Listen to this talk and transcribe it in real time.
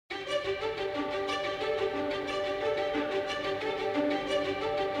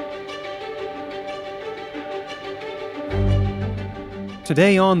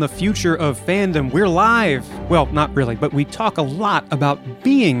Today on The Future of Fandom, we're live. Well, not really, but we talk a lot about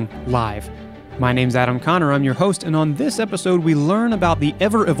being live. My name's Adam Connor, I'm your host, and on this episode we learn about the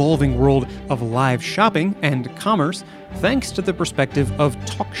ever-evolving world of live shopping and commerce thanks to the perspective of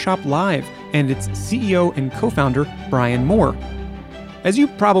talkshoplive and its CEO and co-founder, Bryan Moore. As you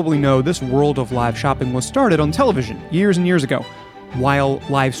probably know, this world of live shopping was started on television years and years ago. While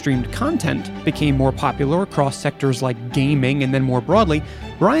live-streamed content became more popular across sectors like gaming and then more broadly,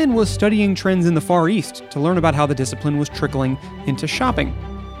 Bryan was studying trends in the Far East to learn about how the discipline was trickling into shopping.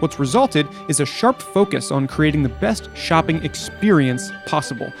 What's resulted is a sharp focus on creating the best shopping experience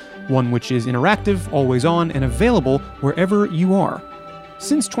possible, one which is interactive, always on, and available wherever you are.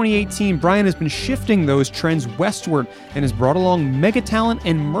 Since 2018, Bryan has been shifting those trends westward and has brought along mega talent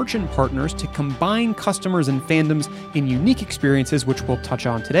and merchant partners to combine customers and fandoms in unique experiences, which we'll touch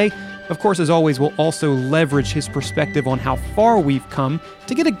on today. Of course, as always, we'll also leverage his perspective on how far we've come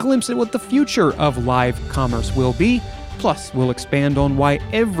to get a glimpse at what the future of live commerce will be. Plus, we'll expand on why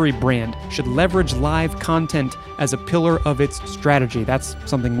every brand should leverage live content as a pillar of its strategy. That's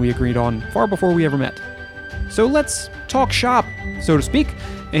something we agreed on far before we ever met. So let's talk shop, so to speak,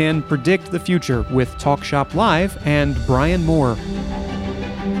 and predict the future with talkshoplive and Bryan Moore.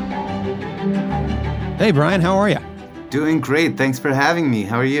 Hey, Bryan, how are you? Doing great. Thanks for having me.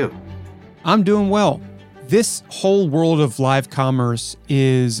 How are you? I'm doing well. This whole world of live commerce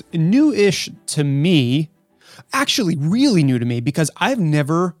is new-ish to me, actually really new to me, because I've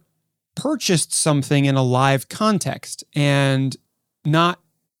never purchased something in a live context and not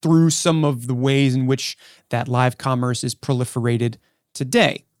through some of the ways in which that live commerce is proliferated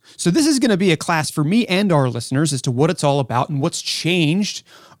today. So this is going to be a class for me and our listeners as to what it's all about and what's changed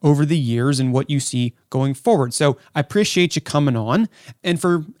over the years and what you see going forward. So I appreciate you coming on and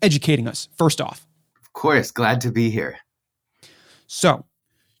for educating us, first off. Of course, glad to be here. So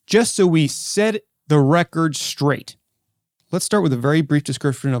just so we set the record straight, let's start with a very brief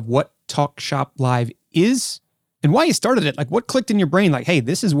description of what talkshoplive is and why you started it. Like, what clicked in your brain? Like, hey,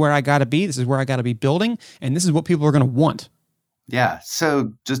 this is where I got to be. This is where I got to be building. And this is what people are going to want. Yeah.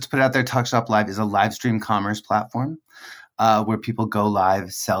 So just to put it out there, talkshoplive is a live stream commerce platform where people go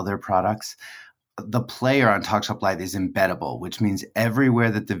live, sell their products. The player on talkshoplive is embeddable, which means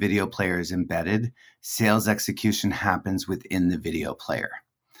everywhere that the video player is embedded, sales execution happens within the video player.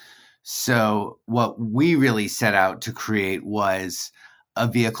 So what we really set out to create was a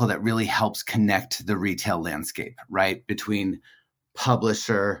vehicle that really helps connect the retail landscape, right? Between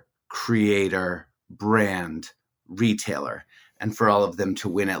publisher, creator, brand, retailer, and for all of them to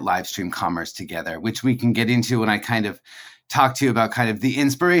win at live stream commerce together, which we can get into when I kind of talk to you about kind of the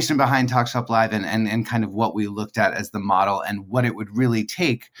inspiration behind talkshoplive and kind of what we looked at as the model and what it would really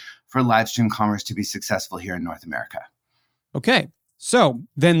take for live stream commerce to be successful here in North America. Okay. So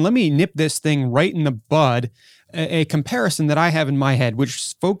then let me nip this thing right in the bud. A comparison that I have in my head,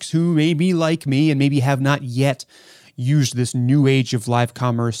 which folks who may be like me and maybe have not yet used this new age of live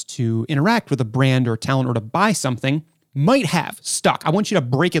commerce to interact with a brand or talent or to buy something might have stuck. I want you to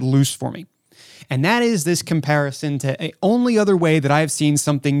break it loose for me. And that is this comparison to a only other way that I've seen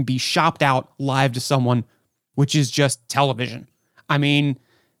something be shopped out live to someone, which is just television. I mean,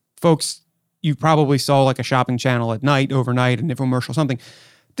 folks, you probably saw like a shopping channel at night, overnight, an infomercial, something.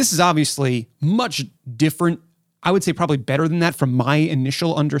 This is obviously much different. I would say probably better than that from my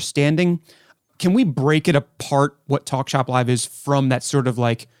initial understanding. Can we break it apart what talkshoplive is from that sort of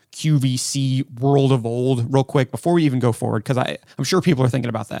like QVC world of old real quick before we even go forward? Because I'm sure people are thinking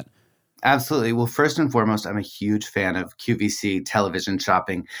about that. Absolutely. Well, first and foremost, I'm a huge fan of QVC television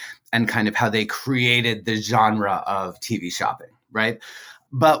shopping and kind of how they created the genre of TV shopping, right?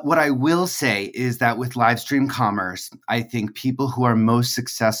 But what I will say is that with live stream commerce, I think people who are most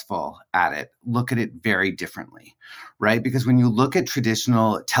successful at it look at it very differently, right? Because when you look at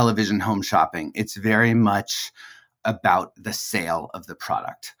traditional television home shopping, it's very much about the sale of the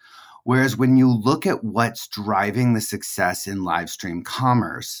product. Whereas when you look at what's driving the success in live stream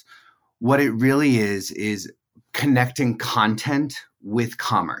commerce, what it really is connecting content with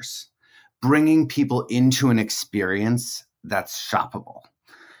commerce, bringing people into an experience that's shoppable.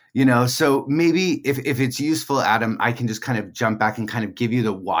 You know, so maybe if it's useful, Adam, I can just kind of jump back and kind of give you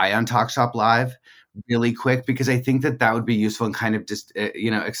the why on talkshoplive really quick, because I think that would be useful in kind of just,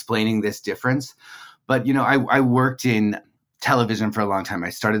 explaining this difference. But, I worked in television for a long time. I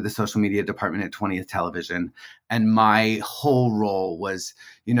started the social media department at 20th Television, and my whole role was,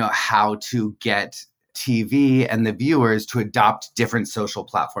 how to get TV and the viewers to adopt different social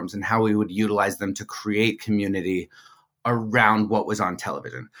platforms and how we would utilize them to create community around what was on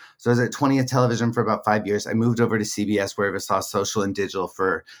television. So I was at 20th Television for about 5 years. I moved over to CBS, where I saw social and digital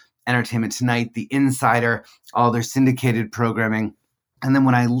for Entertainment Tonight, The Insider, all their syndicated programming. And then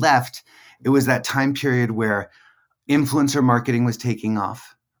when I left, it was that time period where influencer marketing was taking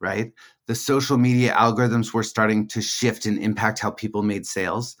off, right? The social media algorithms were starting to shift and impact how people made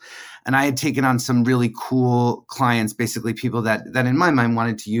sales. And I had taken on some really cool clients, basically people that in my mind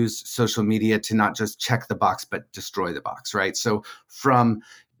wanted to use social media to not just check the box, but destroy the box, right? So from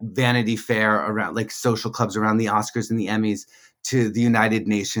Vanity Fair around like social clubs around the Oscars and the Emmys to the United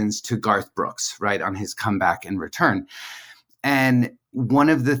Nations to Garth Brooks, right, on his comeback and return. And one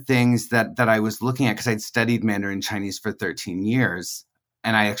of the things that I was looking at, because I'd studied Mandarin Chinese for 13 years,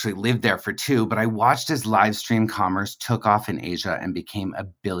 and I actually lived there for 2, but I watched as live stream commerce took off in Asia and became $1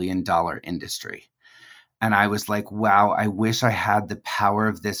 billion industry. And I was like, wow, I wish I had the power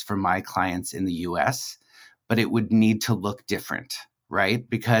of this for my clients in the US, but it would need to look different, right?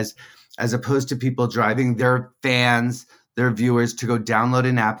 Because as opposed to people driving their fans, their viewers to go download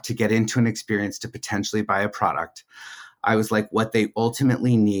an app to get into an experience to potentially buy a product, I was like, what they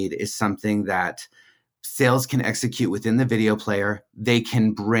ultimately need is something that sales can execute within the video player. They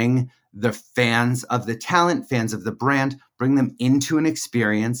can bring the fans of the talent, fans of the brand, bring them into an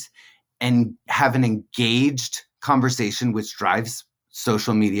experience and have an engaged conversation, which drives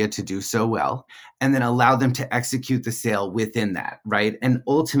social media to do so well, and then allow them to execute the sale within that, right? And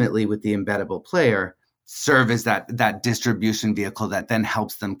ultimately, with the embeddable player, serve as that distribution vehicle that then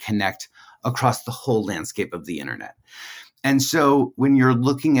helps them connect across the whole landscape of the internet. And so when you're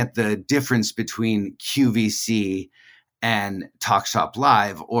looking at the difference between QVC and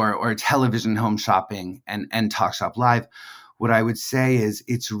talkshoplive or television home shopping and talkshoplive, what I would say is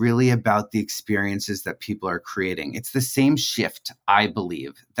it's really about the experiences that people are creating. It's the same shift, I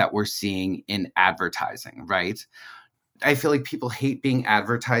believe, that we're seeing in advertising, right? I feel like people hate being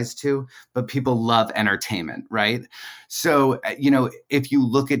advertised to, but people love entertainment, right? So, if you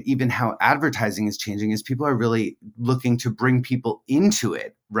look at even how advertising is changing, is people are really looking to bring people into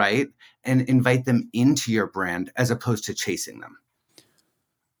it, right? And invite them into your brand as opposed to chasing them.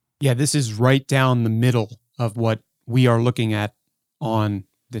 Yeah, this is right down the middle of what we are looking at on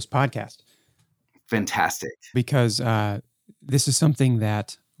this podcast. Fantastic. Because this is something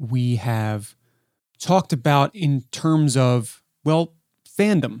that we have talked about in terms of,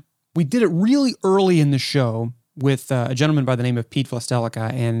 fandom. We did it really early in the show with a gentleman by the name of Pete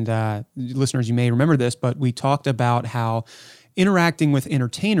Vlastelica. And listeners, you may remember this, but we talked about how interacting with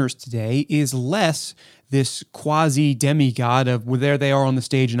entertainers today is less this quasi-demigod of, well, there they are on the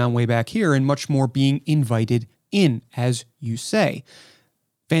stage and I'm way back here, and much more being invited in, as you say.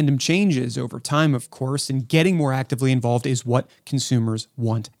 Fandom changes over time, of course, and getting more actively involved is what consumers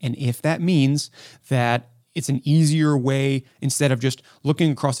want. And if that means that it's an easier way, instead of just looking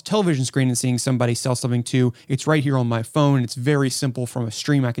across the television screen and seeing somebody sell something to, it's right here on my phone. It's very simple from a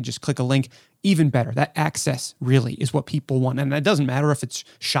stream. I can just click a link. Even better. That access really is what people want. And it doesn't matter if it's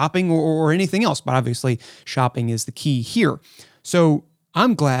shopping or anything else, but obviously shopping is the key here. So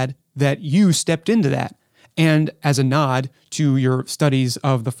I'm glad that you stepped into that. And as a nod to your studies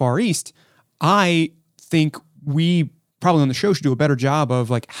of the Far East, I think we probably on the show should do a better job of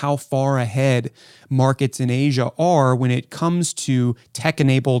like how far ahead markets in Asia are when it comes to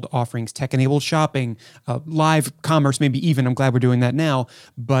tech-enabled offerings, tech-enabled shopping, live commerce, maybe even. I'm glad we're doing that now.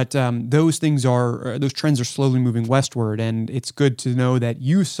 But those trends are slowly moving westward. And it's good to know that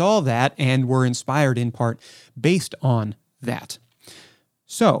you saw that and were inspired in part based on that.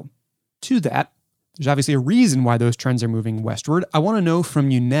 So to that, there's obviously a reason why those trends are moving westward. I want to know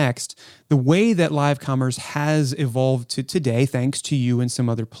from you next the way that live commerce has evolved to today, thanks to you and some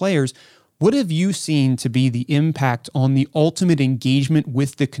other players. What have you seen to be the impact on the ultimate engagement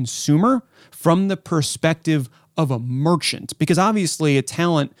with the consumer from the perspective of a merchant? Because obviously a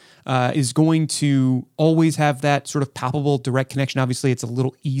talent is going to always have that sort of palpable direct connection. Obviously it's a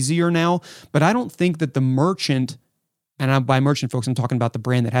little easier now, but I don't think that the merchant, and by merchant, folks, I'm talking about the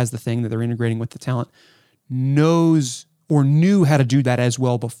brand that has the thing that they're integrating with the talent, knows or knew how to do that as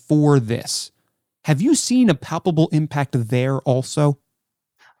well before this. Have you seen a palpable impact there also?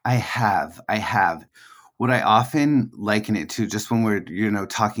 I have. What I often liken it to, just when we're,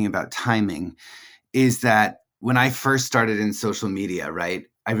 talking about timing, is that when I first started in social media, right?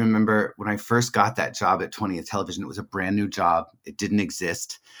 I remember when I first got that job at 20th Television, it was a brand new job. It didn't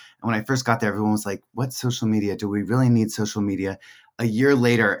exist. And when I first got there, everyone was like, what's social media? Do we really need social media? a year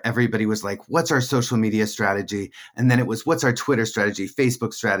later, everybody was like, what's our social media strategy? And then it was, what's our Twitter strategy,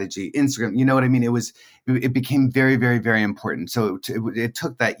 Facebook strategy, Instagram? You know what I mean? It became very, very, very important. So it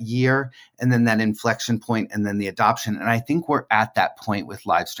took that year and then that inflection point and then the adoption. And I think we're at that point with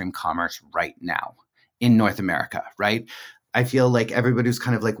live stream commerce right now in North America, right? I feel like everybody was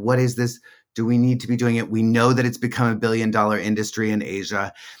kind of like, what is this? Do we need to be doing it? We know that it's become $1 billion industry in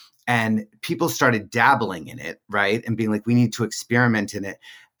Asia. And people started dabbling in it, right? And being like, we need to experiment in it.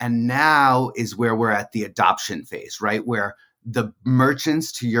 And now is where we're at the adoption phase, right? Where the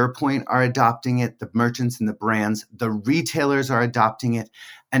merchants, to your point, are adopting it, the merchants and the brands, the retailers are adopting it.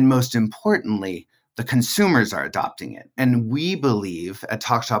 And most importantly, the consumers are adopting it. And we believe at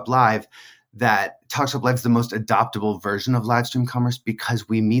Talkshop Live that Talkshop Live is the most adoptable version of live stream commerce because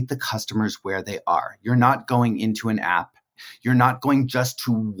we meet the customers where they are. You're not going into an app. You're not going just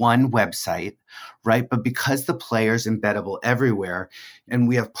to one website, right? But because the player's embeddable everywhere, and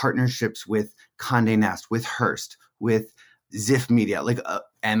we have partnerships with Condé Nast, with Hearst, with Ziff Media, like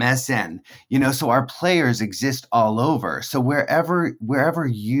MSN, so our players exist all over. So wherever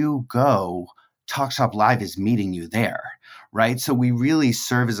you go, Talkshop Live is meeting you there, right? So we really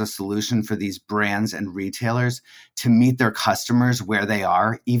serve as a solution for these brands and retailers to meet their customers where they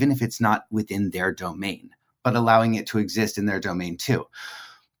are, even if it's not within their domain, but allowing it to exist in their domain too.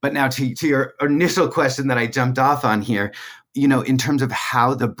 But now to your initial question that I jumped off on here, in terms of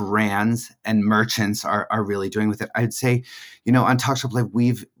how the brands and merchants are really doing with it, I'd say, on Talkshop Live,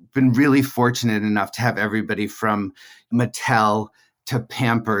 we've been really fortunate enough to have everybody from Mattel to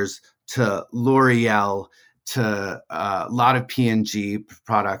Pampers to L'Oreal to a lot of P&G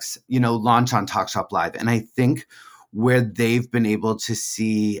products, launch on Talkshop Live. And I think where they've been able to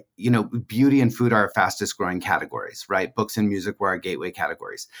see, beauty and food are our fastest growing categories, right? Books and music were our gateway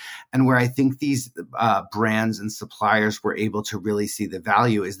categories. And where I think these brands and suppliers were able to really see the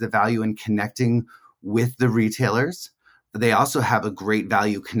value is the value in connecting with the retailers. They also have a great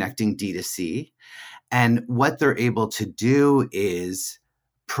value connecting D2C. And what they're able to do is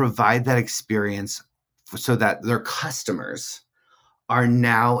provide that experience so that their customers are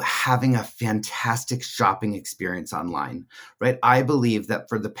now having a fantastic shopping experience online, right? I believe that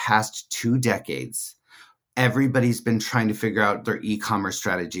for the past 2 decades, everybody's been trying to figure out their e-commerce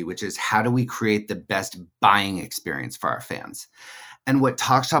strategy, which is how do we create the best buying experience for our fans? And what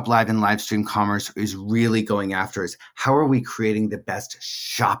Talkshop Live and live stream commerce is really going after is how are we creating the best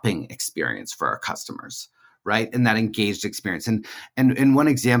shopping experience for our customers, right? And that engaged experience. And one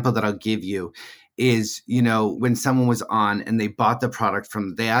example that I'll give you is, when someone was on and they bought the product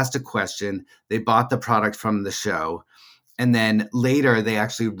they asked a question, they bought the product from the show, and then later they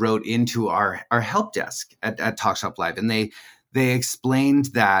actually wrote into our help desk at Talkshop Live. And they explained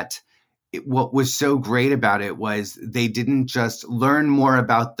that what was so great about it was they didn't just learn more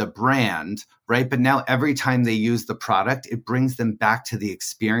about the brand, right? But now every time they use the product, it brings them back to the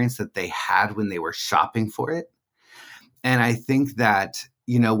experience that they had when they were shopping for it. And I think that,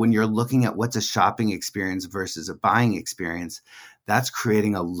 when you're looking at what's a shopping experience versus a buying experience, that's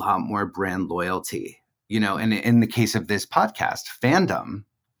creating a lot more brand loyalty, and in the case of this podcast, fandom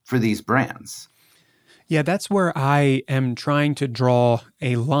for these brands. Yeah, that's where I am trying to draw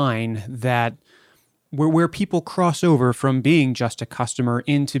a line that where people cross over from being just a customer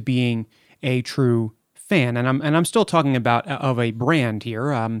into being a true fan. And I'm still talking about of a brand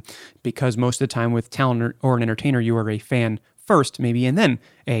here, because most of the time with talent or an entertainer, you are a fan first, maybe, and then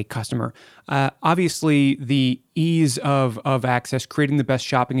a customer. Obviously, the ease of access, creating the best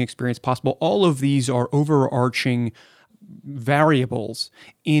shopping experience possible, all of these are overarching variables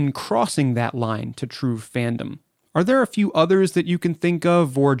in crossing that line to true fandom. Are there a few others that you can think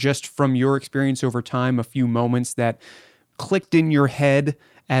of, or just from your experience over time, a few moments that clicked in your head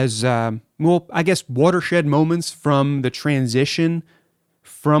as, I guess, watershed moments from the transition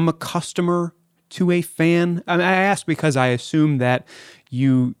from a customer to a fan? I ask because I assume that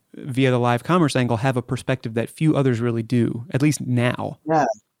you, via the live commerce angle, have a perspective that few others really do, at least now. Yeah.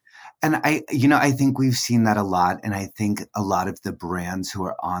 And I think we've seen that a lot. And I think a lot of the brands who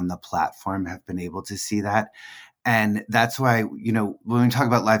are on the platform have been able to see that. And that's why, when we talk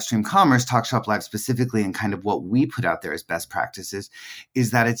about live stream commerce, Talkshop Live specifically, and kind of what we put out there as best practices,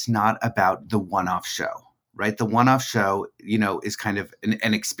 is that it's not about the one-off show, right? The one-off show, is kind of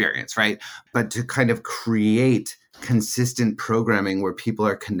an experience, right? But to kind of create consistent programming where people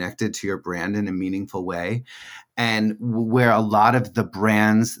are connected to your brand in a meaningful way, and where a lot of the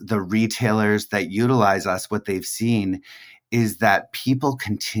brands, the retailers that utilize us, what they've seen is that people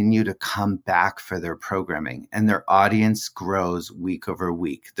continue to come back for their programming, and their audience grows week over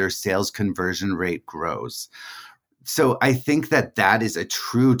week. Their sales conversion rate grows. So I think that is a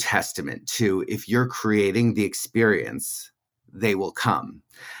true testament to, if you're creating the experience, they will come.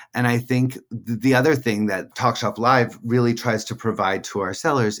 And I think the other thing that Talkshop Live really tries to provide to our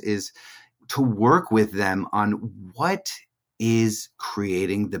sellers is to work with them on what is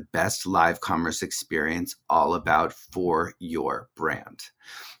creating the best live commerce experience all about for your brand.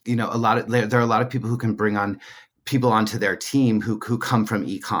 There are a lot of people who can bring on people onto their team who come from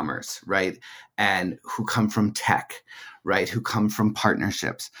e-commerce, right? And who come from tech, right? Who come from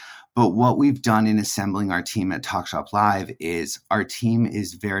partnerships. But what we've done in assembling our team at Talkshop Live is our team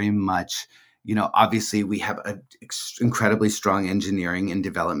is very much, obviously we have an incredibly strong engineering and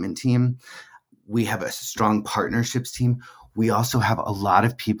development team. We have a strong partnerships team. We also have a lot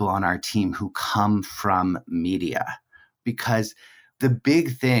of people on our team who come from media, because the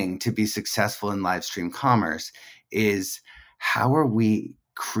big thing to be successful in live stream commerce is, how are we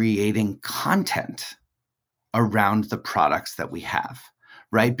creating content around the products that we have,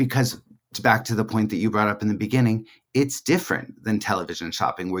 right? Because back to the point that you brought up in the beginning, it's different than television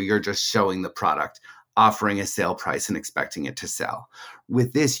shopping, where you're just showing the product, offering a sale price and expecting it to sell.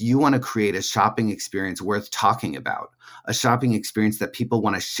 With this, you want to create a shopping experience worth talking about, a shopping experience that people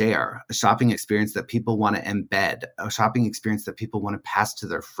want to share, a shopping experience that people want to embed, a shopping experience that people want to pass to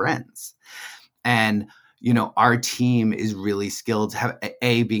their friends. And our team is really skilled,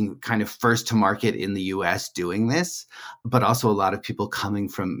 being kind of first to market in the US doing this, but also a lot of people coming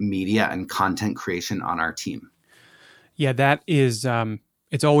from media and content creation on our team. Yeah, that is,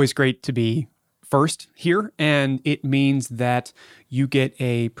 it's always great to be first here, and it means that you get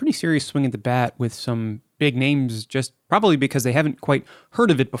a pretty serious swing at the bat with some big names, just probably because they haven't quite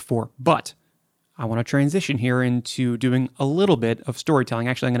heard of it before. But I want to transition here into doing a little bit of storytelling.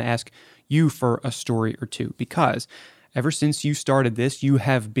 Actually, I'm going to ask you for a story or two, because ever since you started this, you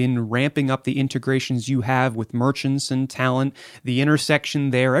have been ramping up the integrations you have with merchants and talent, the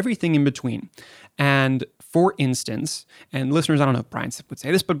intersection there, everything in between. And for instance, and listeners, I don't know if Bryan would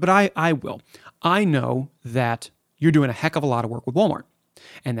say this, but I will. I know that you're doing a heck of a lot of work with Walmart,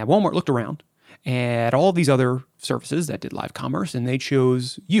 and that Walmart looked around at all these other services that did live commerce, and they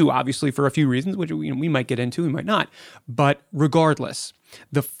chose you, obviously, for a few reasons, which we might get into, we might not. But regardless,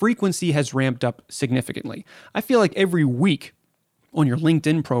 the frequency has ramped up significantly. I feel like every week on your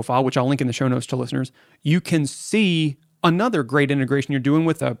LinkedIn profile, which I'll link in the show notes to listeners, you can see another great integration you're doing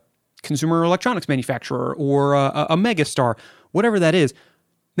with a consumer electronics manufacturer or a megastar, whatever that is.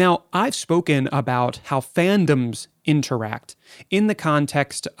 Now, I've spoken about how fandoms interact in the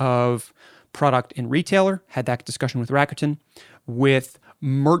context of product and retailer, had that discussion with Rakuten, with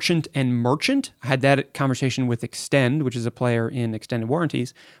merchant and merchant. I had that conversation with Extend, which is a player in extended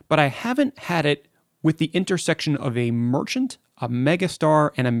warranties, but I haven't had it with the intersection of a merchant, a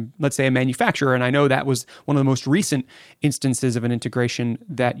megastar, and let's say a manufacturer. And I know that was one of the most recent instances of an integration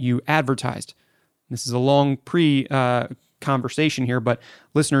that you advertised. This is a long conversation here, but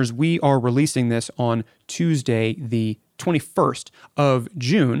listeners, we are releasing this on Tuesday, the 21st of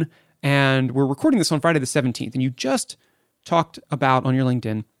June, and we're recording this on Friday the 17th. And you just talked about on your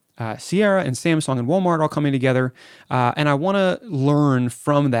LinkedIn, Sierra and Samsung and Walmart all coming together. And I want to learn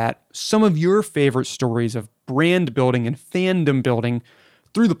from that some of your favorite stories of brand building and fandom building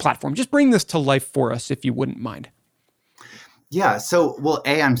through the platform. Just bring this to life for us, if you wouldn't mind. Yeah. So, well,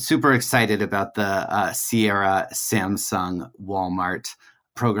 I'm super excited about the Sierra, Samsung, Walmart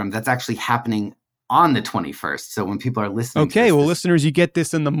program that's actually happening on the 21st. So when people are listening to this, listeners, you get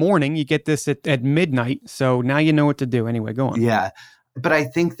this in the morning. You get this at midnight. So now you know what to do. Anyway, go on. Yeah. But I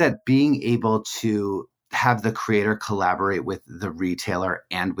think that being able to have the creator collaborate with the retailer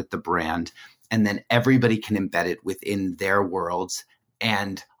and with the brand, and then everybody can embed it within their worlds,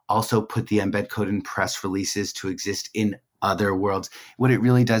 and also put the embed code in press releases to exist in other worlds. What it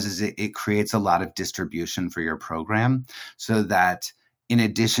really does is it creates a lot of distribution for your program, so that in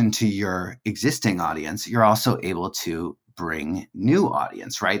addition to your existing audience, you're also able to bring new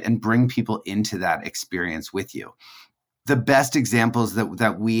audience, right? And bring people into that experience with you. The best examples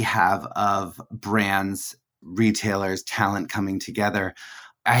that we have of brands, retailers, talent coming together,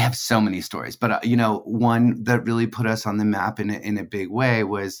 I have so many stories, but one that really put us on the map in a big way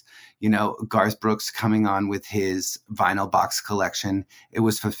was, Garth Brooks coming on with his vinyl box collection. It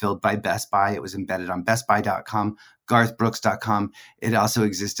was fulfilled by Best Buy. It was embedded on bestbuy.com, garthbrooks.com. It also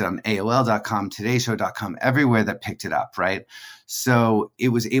existed on AOL.com, todayshow.com, everywhere that picked it up, right? So it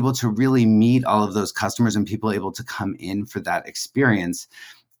was able to really meet all of those customers and people able to come in for that experience.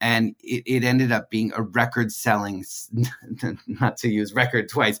 And it ended up being a record-selling, not to use record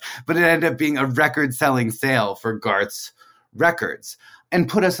twice, but it ended up being a record-selling sale for Garth's records and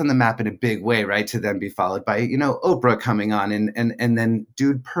put us on the map in a big way, right? To then be followed by, Oprah coming on and then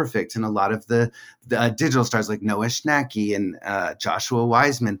Dude Perfect and a lot of the digital stars like Noah Schnacky and Joshua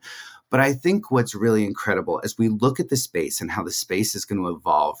Wiseman. But I think what's really incredible as we look at the space and how the space is going to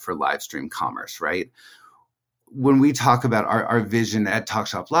evolve for live stream commerce, right? When we talk about our vision at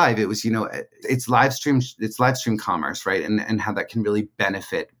Talkshop Live, it was, it's live stream commerce, right? And how that can really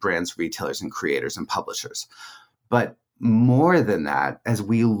benefit brands, retailers, and creators and publishers. But more than that, as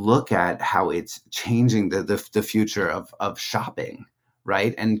we look at how it's changing the future of shopping,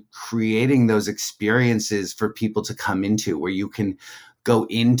 right? And creating those experiences for people to come into where you can go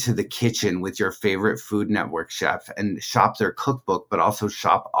into the kitchen with your favorite Food Network chef and shop their cookbook, but also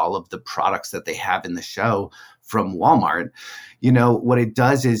shop all of the products that they have in the show from Walmart. What it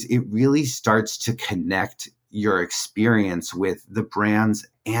does is it really starts to connect your experience with the brands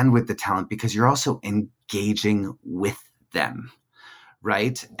and with the talent because you're also engaging with them,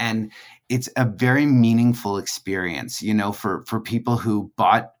 right? And it's a very meaningful experience, for people who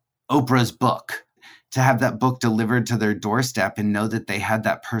bought Oprah's book, to have that book delivered to their doorstep and know that they had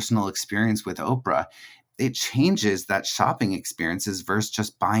that personal experience with Oprah. It changes that shopping experiences versus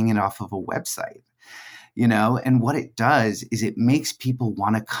just buying it off of a website, and what it does is it makes people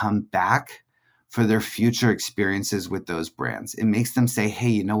want to come back for their future experiences with those brands. It makes them say, hey,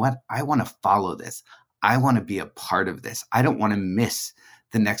 you know what? I want to follow this. I want to be a part of this. I don't want to miss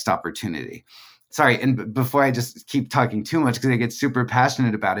the next opportunity. Sorry, and before I just keep talking too much because I get super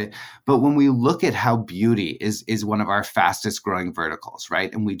passionate about it, but when we look at how beauty is one of our fastest growing verticals,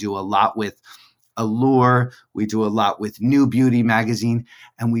 right? And we do a lot with Allure, we do a lot with New Beauty Magazine,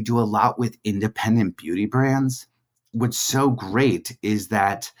 and we do a lot with independent beauty brands. What's so great is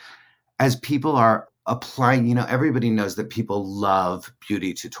that as people are applying, everybody knows that people love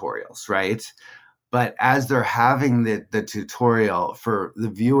beauty tutorials, right? But as they're having the tutorial for the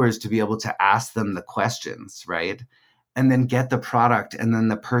viewers to be able to ask them the questions, right? And then get the product and then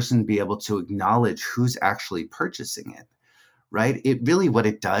the person be able to acknowledge who's actually purchasing it, right? It really, what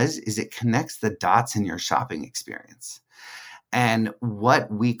it does is it connects the dots in your shopping experience. And what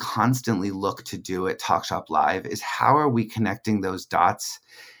we constantly look to do at Talkshop Live is how are we connecting those dots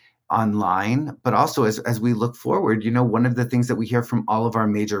online, but also as we look forward, one of the things that we hear from all of our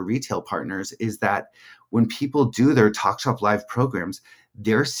major retail partners is that when people do their Talkshop Live programs,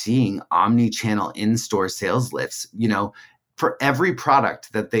 they're seeing omni-channel in-store sales lifts, for every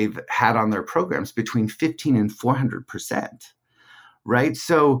product that they've had on their programs between 15 and 400%, right?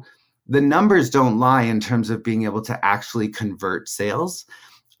 So the numbers don't lie in terms of being able to actually convert sales,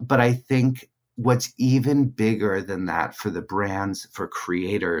 but I think what's even bigger than that for the brands, for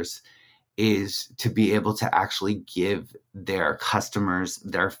creators, is to be able to actually give their customers,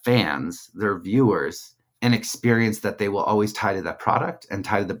 their fans, their viewers, an experience that they will always tie to that product and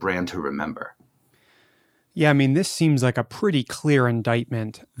tie to the brand to remember. Yeah, this seems like a pretty clear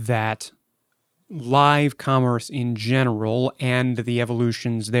indictment that live commerce in general and the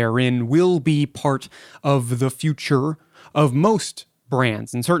evolutions therein will be part of the future of most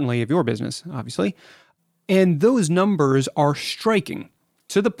brands, and certainly of your business, obviously. And those numbers are striking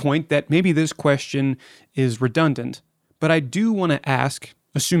to the point that maybe this question is redundant. But I do want to ask,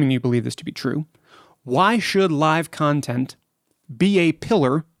 assuming you believe this to be true, why should live content be a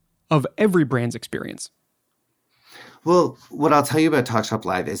pillar of every brand's experience? Well, what I'll tell you about Talkshop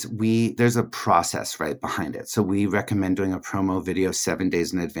Live is there's a process right behind it. So we recommend doing a promo video 7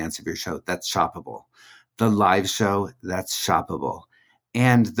 days in advance of your show. That's shoppable. The live show, that's shoppable.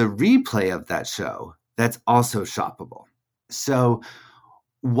 And the replay of that show, that's also shoppable. So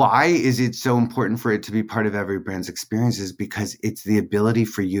why is it so important for it to be part of every brand's experience? Is because it's the ability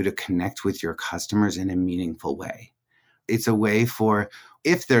for you to connect with your customers in a meaningful way. It's a way for,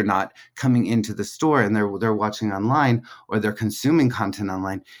 if they're not coming into the store and they're watching online or they're consuming content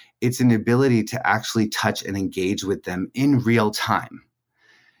online, it's an ability to actually touch and engage with them in real time.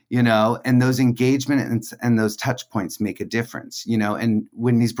 And those engagement and those touch points make a difference, and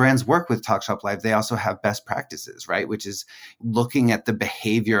when these brands work with Talkshop Live, they also have best practices, right? Which is looking at the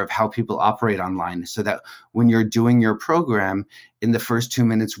behavior of how people operate online so that when you're doing your program in the first 2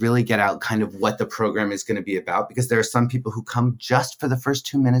 minutes, really get out kind of what the program is going to be about, because there are some people who come just for the first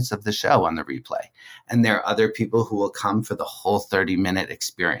 2 minutes of the show on the replay. And there are other people who will come for the whole 30-minute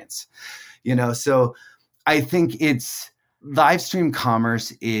experience, so I think live stream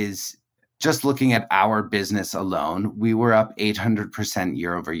commerce is just looking at our business alone. We were up 800%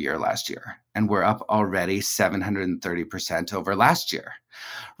 year over year last year, and we're up already 730% over last year,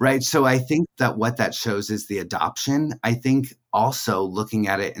 right? So I think that what that shows is the adoption. I think also looking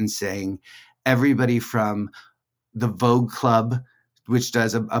at it and saying everybody from the Vogue Club, which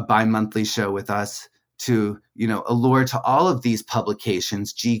does a bi-monthly show with us, to, Allure, to all of these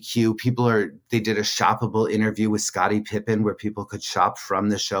publications, GQ, they did a shoppable interview with Scottie Pippen where people could shop from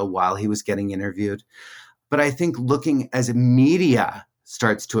the show while he was getting interviewed. But I think looking as media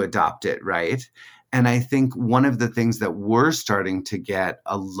starts to adopt it, right? And I think one of the things that we're starting to get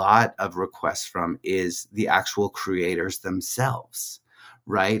a lot of requests from is the actual creators themselves,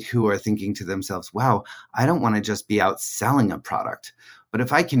 right? Who are thinking to themselves, wow, I don't want to just be out selling a product, but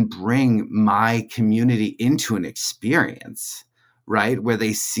if I can bring my community into an experience, right, where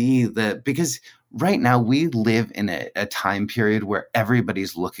they see because right now we live in a time period where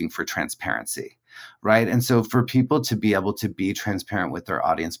everybody's looking for transparency. Right. And so for people to be able to be transparent with their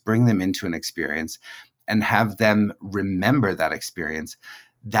audience, bring them into an experience and have them remember that experience,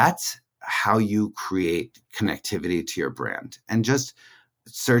 that's how you create connectivity to your brand. And just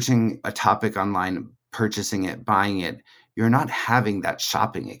searching a topic online, purchasing it, buying it, you're not having that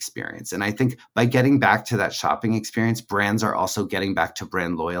shopping experience. And I think by getting back to that shopping experience, brands are also getting back to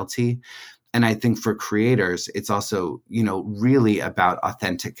brand loyalty. And I think for creators, it's also, really about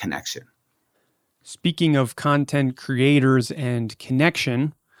authentic connection. Speaking of content creators and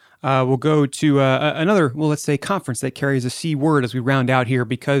connection, we'll go to another, let's say, conference that carries a C word as we round out here,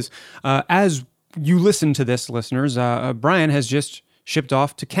 because as you listen to this, listeners, Bryan has just shipped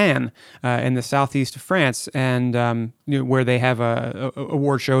off to Cannes in the southeast of France, and where they have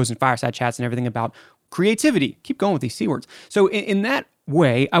award shows and fireside chats and everything about creativity. Keep going with these C words. So in that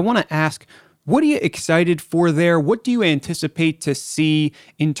way, I want to ask, what are you excited for there? What do you anticipate to see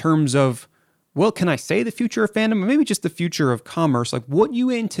in terms of, well, can I say the future of fandom, or maybe just the future of commerce? Like, what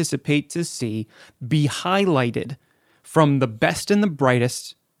you anticipate to see be highlighted from the best and the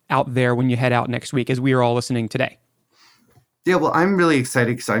brightest out there when you head out next week, as we are all listening today? Yeah, well, I'm really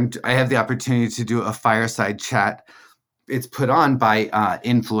excited because I have the opportunity to do a fireside chat. It's put on by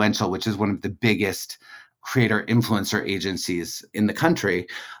Influential, which is one of the biggest creator influencer agencies in the country.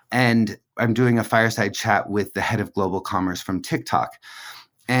 And I'm doing a fireside chat with the head of global commerce from TikTok.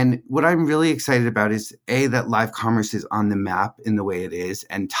 And what I'm really excited about is, A, that live commerce is on the map in the way it is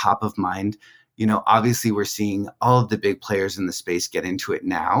and top of mind. Obviously we're seeing all of the big players in the space get into it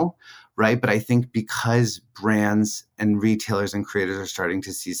now, right? But I think because brands and retailers and creators are starting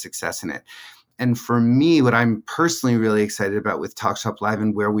to see success in it. And for me, what I'm personally really excited about with talkshoplive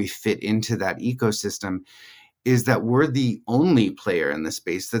and where we fit into that ecosystem is that we're the only player in the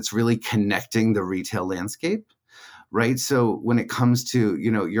space that's really connecting the retail landscape. Right. So when it comes to,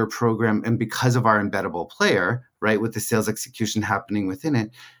 your program, and because of our embeddable player, right, with the sales execution happening within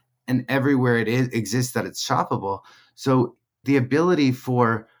it and everywhere exists that it's shoppable. So the ability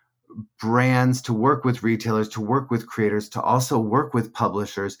for brands to work with retailers, to work with creators, to also work with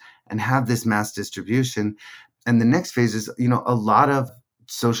publishers and have this mass distribution. And the next phase is, a lot of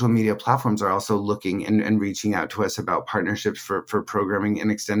social media platforms are also looking and reaching out to us about partnerships for programming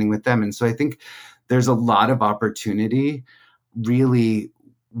and extending with them. And so I think there's a lot of opportunity. Really,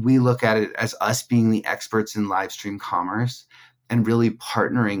 we look at it as us being the experts in live stream commerce and really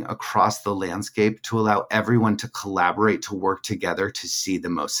partnering across the landscape to allow everyone to collaborate, to work together to see the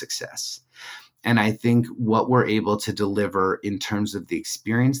most success. And I think what we're able to deliver in terms of the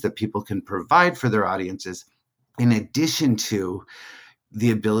experience that people can provide for their audiences, in addition to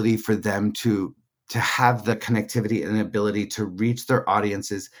the ability for them to have the connectivity and ability to reach their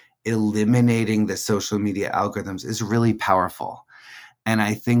audiences, eliminating the social media algorithms, is really powerful. And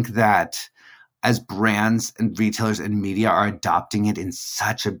I think that as brands and retailers and media are adopting it in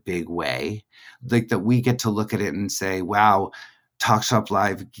such a big way, like that we get to look at it and say, wow,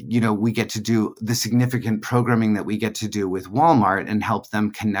 talkshoplive, we get to do the significant programming that we get to do with Walmart and help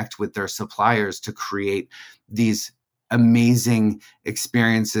them connect with their suppliers to create these amazing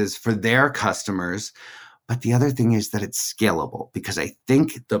experiences for their customers. But the other thing is that it's scalable, because I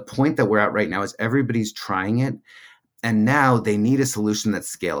think the point that we're at right now is everybody's trying it. And now they need a solution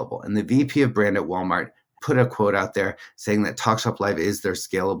that's scalable. And the VP of brand at Walmart put a quote out there saying that talkshoplive is their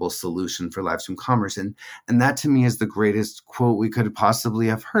scalable solution for live stream commerce. And that to me is the greatest quote we could possibly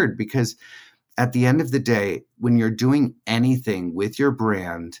have heard, because at the end of the day, when you're doing anything with your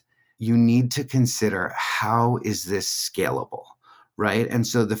brand, you need to consider, how is this scalable? Right. And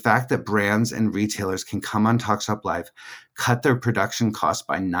so the fact that brands and retailers can come on talkshoplive, cut their production costs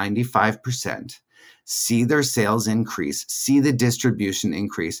by 95%, see their sales increase, see the distribution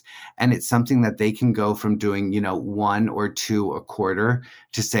increase. And it's something that they can go from doing, 1 or 2 a quarter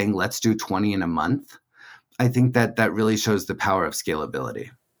to saying, let's do 20 in a month. I think that really shows the power of scalability.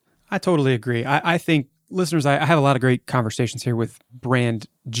 I totally agree. I think Listeners, I have a lot of great conversations here with brand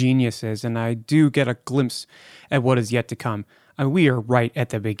geniuses, and I do get a glimpse at what is yet to come. I mean, we are right at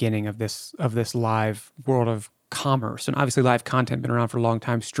the beginning of this live world of commerce, and obviously live content been around for a long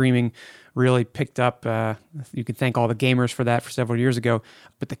time. Streaming really picked up. You can thank all the gamers for that for several years ago,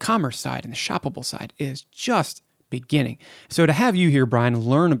 but the commerce side and the shoppable side is just beginning. So to have you here, Bryan,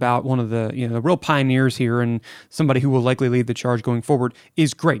 learn about one of the the real pioneers here and somebody who will likely lead the charge going forward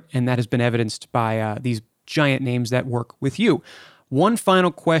is great, and that has been evidenced by these giant names that work with you. One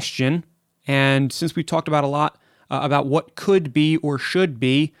final question, and since we talked about a lot about what could be or should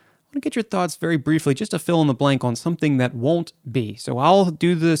be, I want to get your thoughts very briefly, just to fill in the blank on something that won't be. So I'll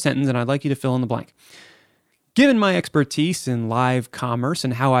do the sentence, and I'd like you to fill in the blank. Given my expertise in live commerce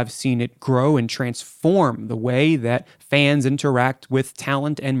and how I've seen it grow and transform the way that fans interact with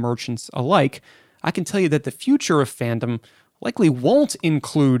talent and merchants alike, I can tell you that the future of fandom likely won't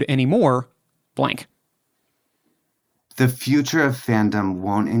include anymore blank. The future of fandom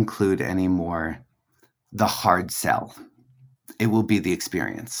won't include anymore the hard sell. It will be the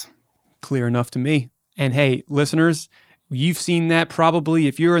experience. Clear enough to me. And hey, listeners, you've seen that probably.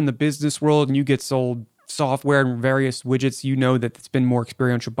 If you're in the business world and you get sold software and various widgets, you know that it's been more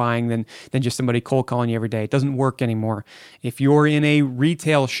experiential buying than just somebody cold calling you every day. It doesn't work anymore. If you're in a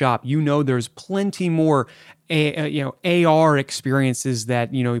retail shop, you know there's plenty more AR experiences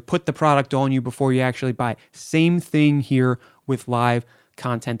that you put the product on you before you actually buy. Same thing here with live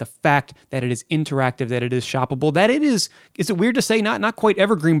content. The fact that it is interactive, that it is shoppable, that is it weird to say not quite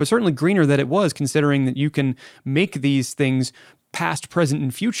evergreen, but certainly greener than it was, considering that you can make these things past, present,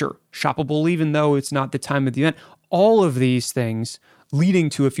 and future shoppable, even though it's not the time of the event. All of these things leading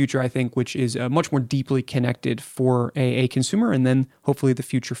to a future, I think, which is much more deeply connected for a consumer and then hopefully the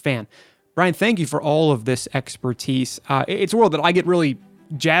future fan. Bryan, thank you for all of this expertise. It's a world that I get really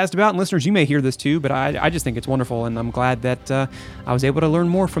jazzed about, and listeners, you may hear this too, but I just think it's wonderful, and I'm glad that I was able to learn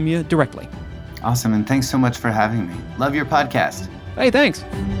more from you directly. Awesome, and thanks so much for having me. Love your podcast. Hey, thanks.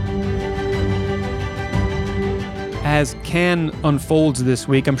 As Cannes unfolds this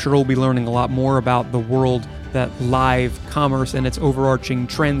week, I'm sure we'll be learning a lot more about the world that live commerce and its overarching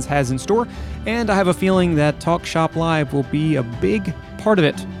trends has in store, and I have a feeling that Talk Shop Live will be a big part of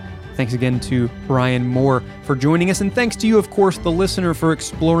it. Thanks again to Bryan Moore for joining us, and thanks to you, of course, the listener, for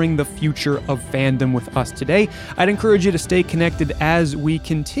exploring the future of fandom with us today. I'd encourage you to stay connected as we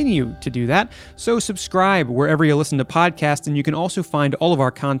continue to do that, so subscribe wherever you listen to podcasts, and you can also find all of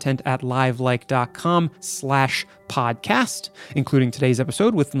our content at livelike.com/podcast, including today's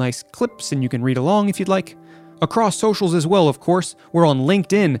episode with nice clips, and you can read along if you'd like. Across socials as well, of course, we're on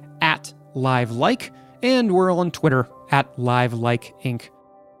LinkedIn at LiveLike, and we're on Twitter at LiveLikeInc.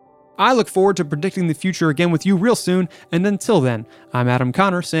 I look forward to predicting the future again with you real soon, and until then, I'm Adam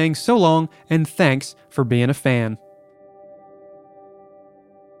Connor saying so long and thanks for being a fan.